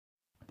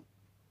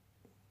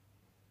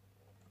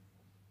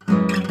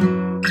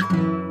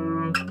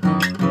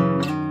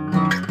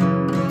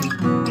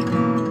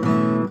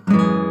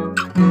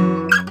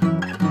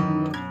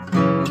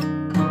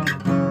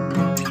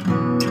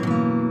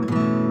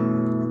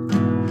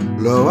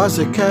Lo, as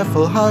a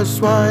careful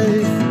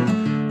housewife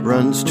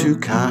runs to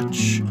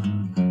catch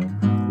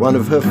one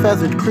of her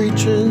feathered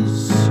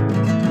creatures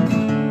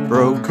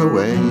broke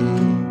away,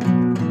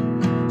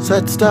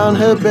 sets down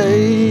her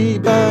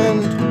babe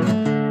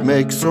and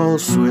makes all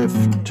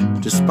swift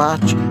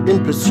dispatch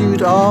in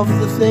pursuit of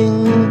the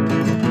thing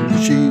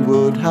she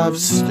would have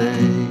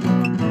stayed,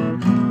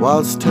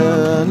 whilst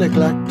her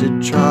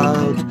neglected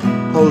child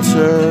holds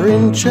her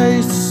in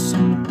chase,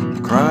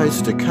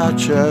 cries to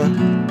catch her,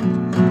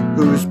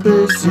 whose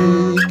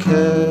busy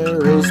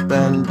care is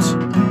bent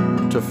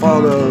to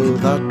follow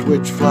that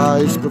which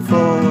flies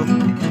before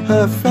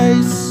her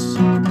face,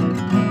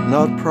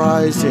 not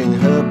prizing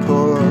her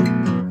poor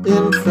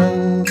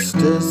infant's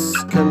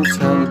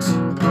discontent.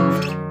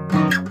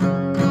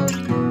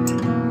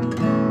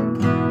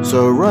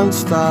 So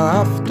runst thou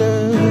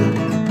after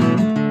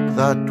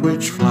that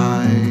which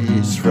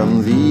flies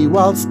from thee,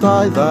 whilst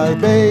I thy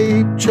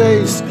babe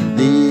chase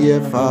thee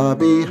afar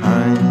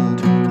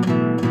behind.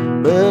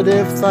 But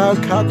if thou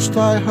catch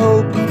thy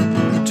hope,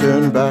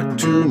 turn back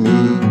to me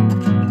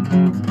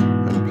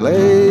and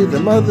play the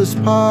mother's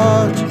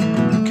part,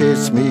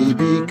 kiss me,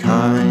 be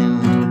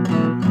kind.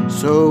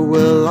 So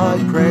will I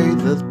pray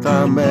that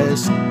thou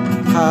mayst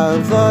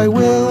have thy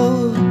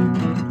will,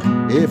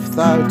 if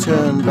thou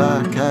turn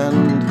back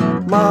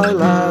and my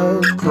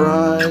loud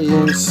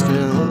crying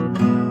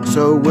still.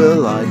 So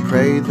will I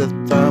pray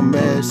that thou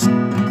mayst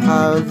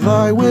have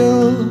thy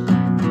will,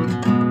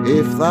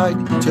 if thou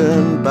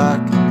turn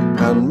back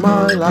and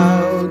my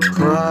loud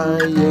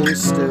crying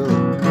still.